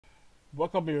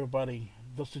Welcome everybody,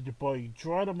 this is your boy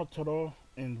Dryder Mataroa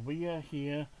and we are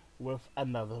here with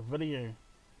another video.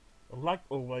 Like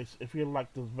always, if you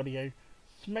like this video,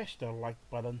 smash the like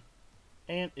button,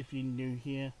 and if you're new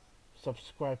here,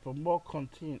 subscribe for more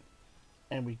content,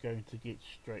 and we're going to get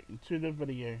straight into the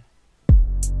video.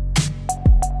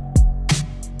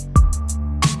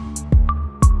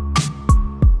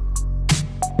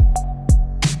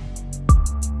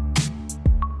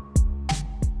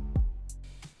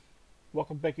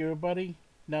 Welcome back everybody.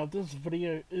 Now this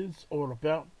video is all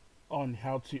about on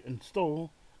how to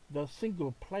install the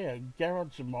single player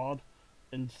garage mod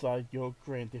inside your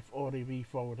Grand Theft Auto V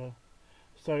folder.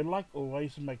 So like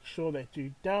always, make sure that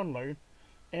you download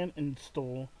and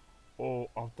install all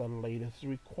of the latest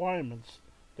requirements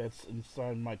that's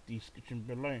inside my description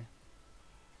below.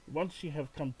 Once you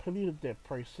have completed that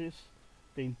process,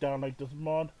 then download this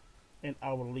mod, and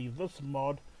I will leave this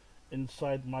mod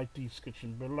inside my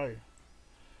description below.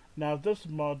 Now this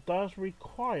mod does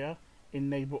require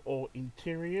enable all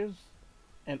interiors,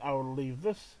 and I will leave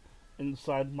this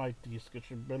inside my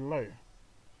description below.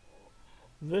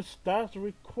 This does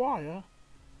require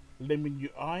lemon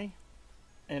UI,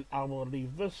 and I will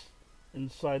leave this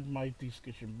inside my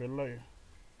description below.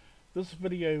 This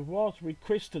video was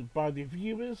requested by the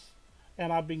viewers,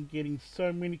 and I've been getting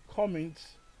so many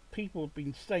comments. People have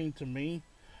been saying to me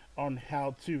on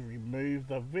how to remove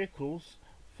the vehicles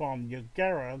from your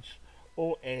garage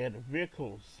or add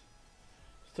vehicles.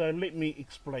 So let me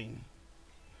explain.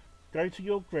 Go to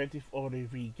your Grand Theft Auto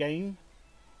V game,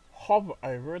 hover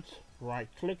over it, right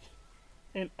click,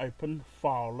 and open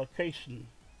file location.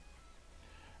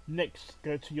 Next,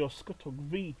 go to your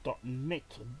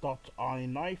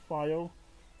scuttlev.net.ini file,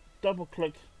 double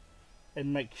click,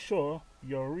 and make sure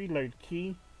your reload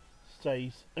key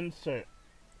says insert.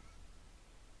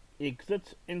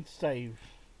 Exit and save.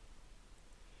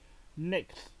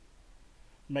 Next,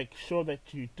 make sure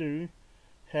that you do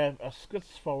have a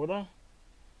scripts folder.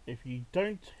 If you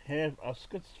don't have a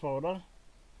scripts folder,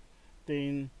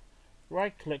 then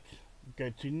right click, go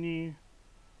to new,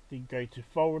 then go to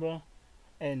folder,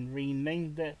 and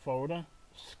rename that folder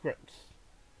scripts.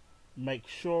 Make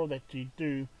sure that you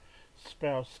do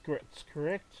spell scripts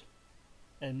correct,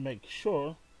 and make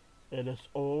sure it is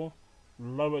all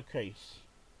lowercase.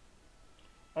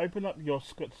 Open up your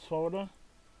scripts folder,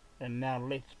 and now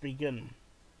let's begin.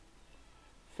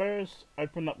 First,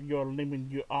 open up your lemon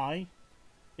UI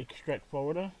extract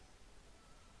folder.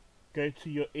 Go to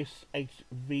your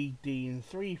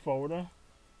SHVDN3 folder,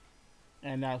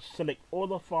 and now select all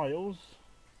the files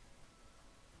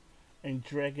and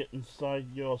drag it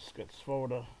inside your scripts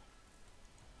folder,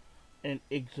 and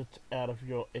exit out of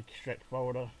your extract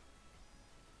folder.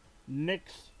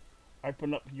 Next,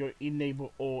 open up your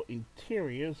enable all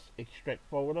interiors extract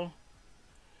folder,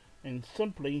 and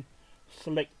simply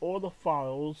select all the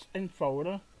files in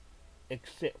folder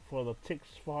except for the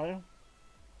text file,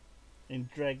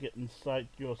 and drag it inside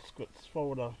your scripts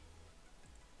folder.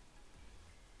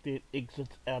 Then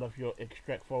exit out of your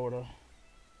extract folder.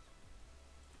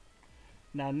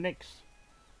 Now next,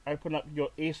 open up your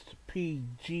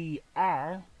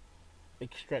SPGR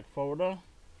extract folder,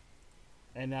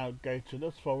 and now go to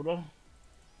this folder,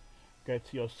 go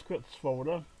to your scripts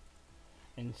folder,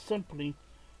 and simply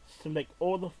select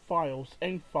all the files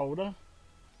in folder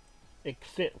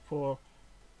except for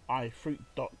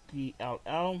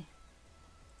ifruit.dll,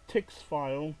 text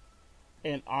file,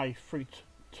 and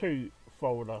ifruit2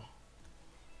 folder.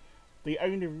 The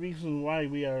only reason why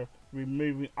we are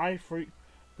removing ifruit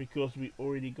because we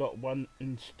already got one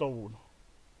installed.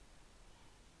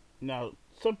 Now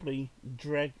simply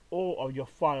drag all of your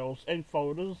files and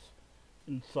folders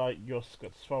inside your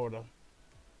scripts folder,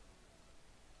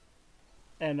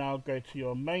 and now go to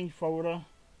your main folder,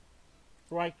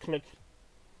 right click,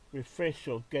 refresh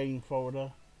your game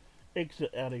folder,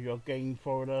 exit out of your game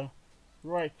folder,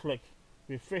 right click,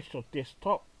 refresh your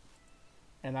desktop,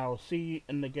 and I will see you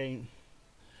in the game.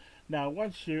 Now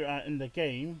once you are in the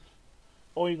game,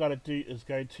 all you gotta do is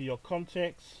go to your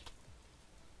contacts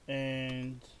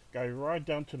and go right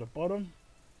down to the bottom,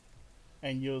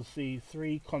 and you'll see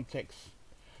 3 contacts.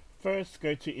 First,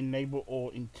 go to enable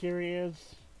all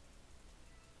interiors,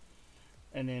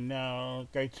 and then now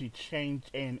go to change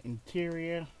an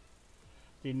interior.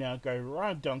 Then now go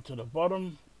right down to the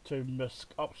bottom to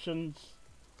misc options,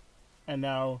 and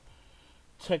now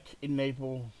tick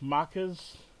enable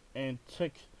markers and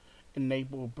tick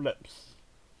enable blips.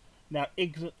 Now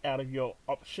exit out of your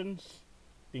options,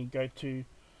 then go to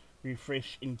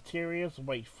refresh interiors,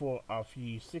 wait for a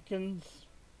few seconds,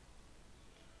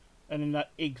 and then now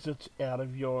exit out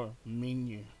of your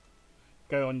menu.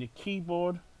 Go on your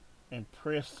keyboard and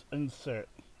press insert.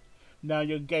 Now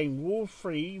your game will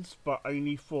freeze, but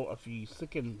only for a few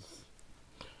seconds.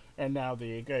 And now there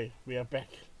you go, we are back.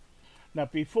 Now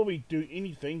before we do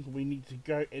anything, we need to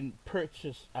go and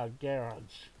purchase our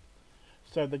garage.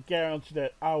 So the garage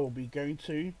that I will be going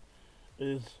to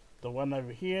is the one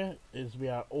over here, is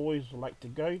where I always like to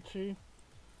go to,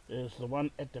 is the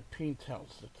one at the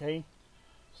penthouse, okay?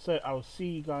 So I'll see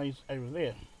you guys over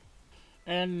there.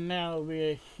 And now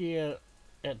we're here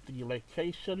at the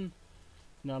location.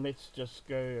 Now let's just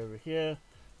go over here.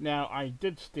 Now I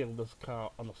did steal this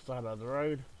car on the side of the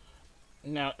road.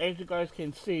 Now as you guys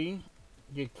can see,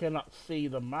 you cannot see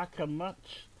the marker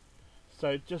much.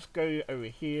 So just go over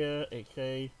here,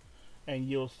 okay, and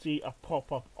you'll see a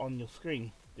pop-up on your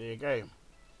screen. There you go.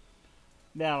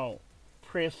 Now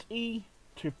press E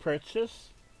to purchase,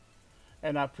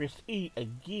 and I press E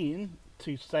again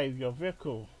to save your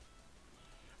vehicle.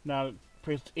 Now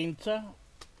press enter.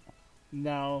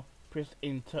 Now press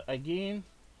enter again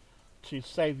to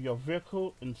save your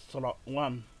vehicle in slot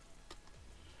 1.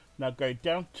 Now go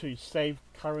down to save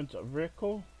current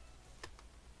vehicle,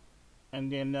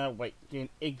 and then then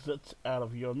exit out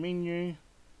of your menu.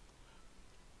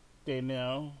 Then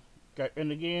now go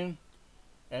in again,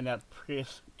 and now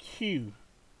press Q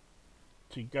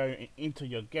to go into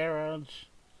your garage.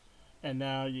 And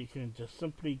now you can just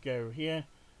simply go over here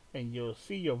and you'll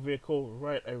see your vehicle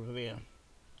right over there.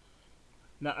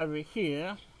 Now over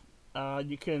here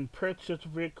you can purchase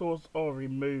vehicles or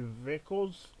remove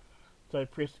vehicles. So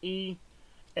press E,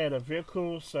 add a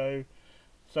vehicle, so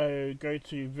go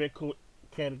to vehicle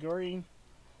category.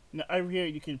 Now over here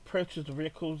you can purchase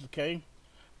vehicles, okay,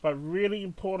 but really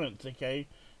important, okay,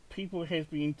 people has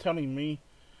been telling me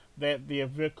that their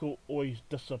vehicle always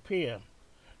disappear.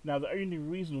 Now the only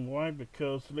reason why,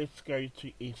 because let's go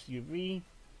to SUV.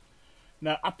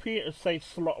 Now up here it says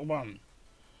slot 1.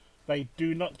 They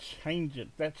do not change it.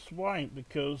 That's why,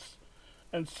 because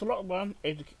in slot 1,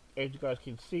 as you guys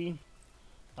can see,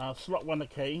 slot 1,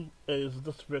 okay, is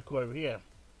this vehicle over here.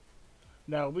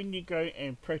 Now when you go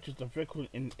and purchase a vehicle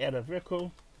and add a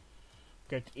vehicle,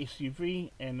 go to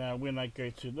SUV, and when I go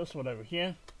to this one over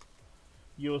here,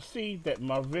 you'll see that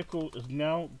my vehicle is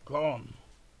now gone.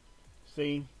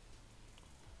 See,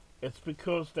 it's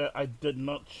because that I did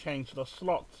not change the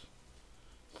slots.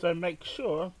 So make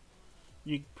sure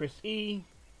you press E,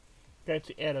 go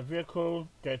to add a vehicle,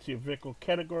 go to vehicle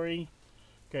category,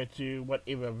 go to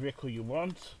whatever vehicle you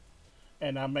want,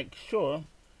 and make sure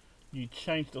you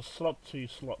change the slot to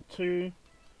slot 2,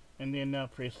 and then now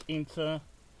press enter,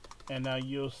 and now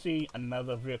you'll see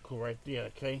another vehicle right there,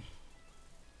 okay?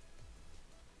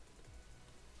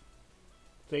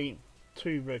 See,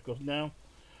 2 vehicles now,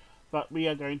 but we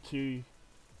are going to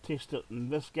test it in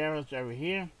this garage over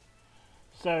here.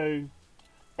 So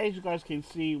as you guys can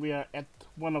see, we are at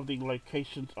one of the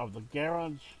locations of the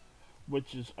garage,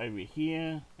 which is over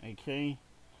here, okay?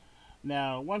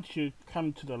 Now once you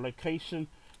come to the location,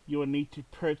 you will need to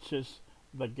purchase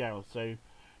the garage. So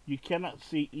you cannot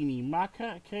see any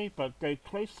marker, okay, but go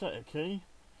closer, okay,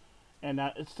 and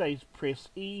it says press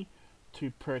E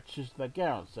to purchase the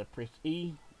garage. So press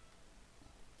E.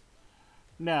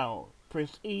 Now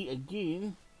press E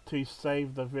again to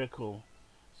save the vehicle.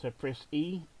 So press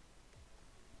E.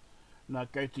 Now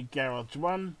go to garage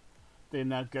 1, then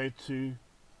now go to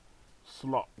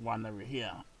slot 1 over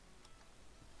here.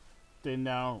 Then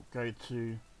now go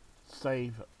to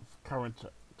save current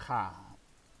car.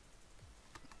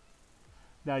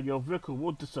 Now your vehicle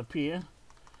will disappear.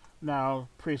 Now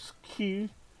press Q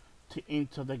to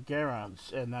enter the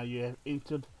garage, and now you have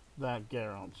entered the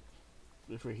garage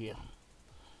over here,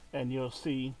 and you'll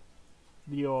see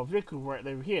your vehicle right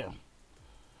over here.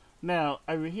 Now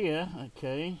over here,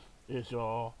 okay, is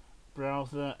your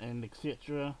browser and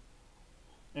etc.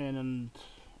 And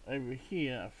over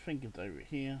here, I think it's over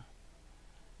here.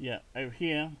 Yeah, over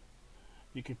here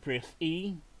you can press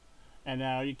E, and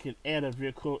now you can add a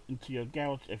vehicle into your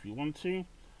garage if you want to,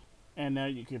 and now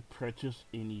you can purchase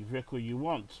any vehicle you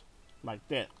want, like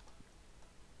that.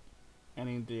 And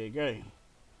then there you go.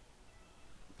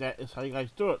 That is how you guys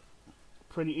do it.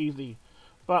 Pretty easy.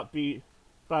 But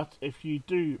if you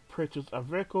do purchase a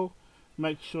vehicle,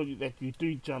 make sure that you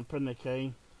do jump in,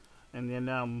 okay, and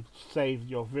then save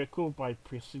your vehicle by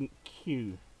pressing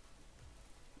Q,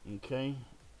 okay.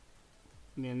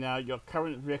 And then now your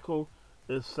current vehicle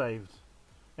is saved,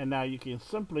 and now you can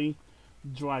simply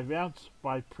drive out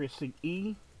by pressing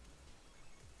E,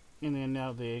 and then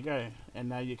now there you go. And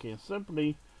now you can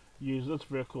simply use this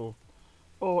vehicle,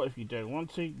 or if you don't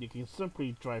want to, you can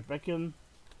simply drive back in,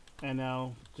 and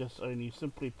now just only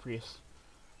simply press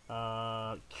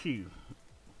Q.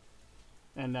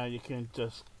 and now you can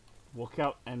just walk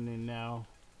out, and then now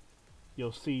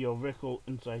you'll see your vehicle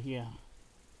inside here.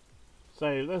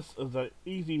 So this is an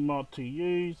easy mod to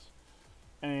use,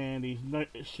 and there's no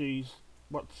issues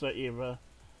whatsoever.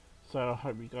 So I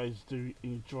hope you guys do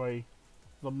enjoy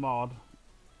the mod.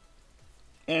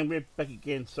 And we're back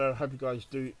again, so I hope you guys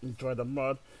do enjoy the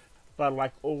mod. But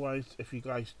like always, if you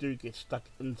guys do get stuck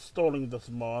installing this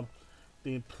mod,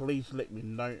 then please let me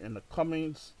know in the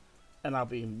comments, and I'll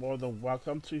be more than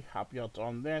welcome to help you out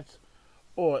on that.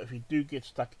 Or if you do get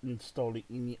stuck installing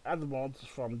any other mods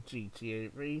from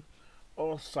GTAV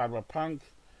or Cyberpunk,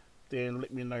 then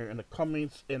let me know in the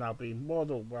comments, and I'll be more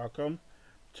than welcome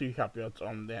to help you out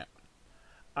on that.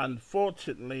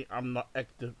 Unfortunately, I'm not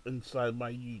active inside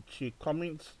my YouTube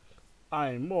comments. I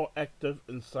am more active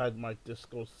inside my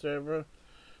Discord server,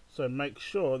 so make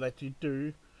sure that you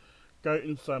do go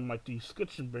inside my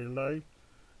description below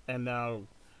and now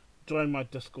join my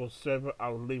Discord server.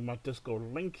 I'll leave my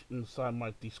Discord link inside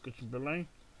my description below,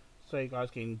 so you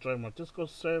guys can join my Discord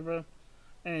server,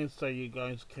 and so you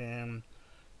guys can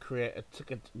create a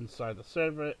ticket inside the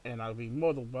server, and I'll be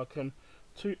more than welcome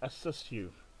to assist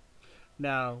you.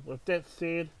 Now, with that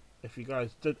said, if you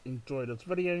guys did enjoy this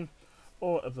video,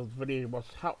 or if this video was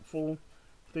helpful,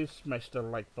 please smash the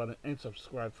like button and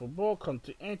subscribe for more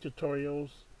content and tutorials,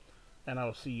 and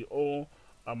I'll see you all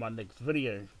on my next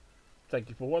video. Thank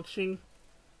you for watching,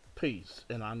 peace,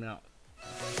 and I'm out.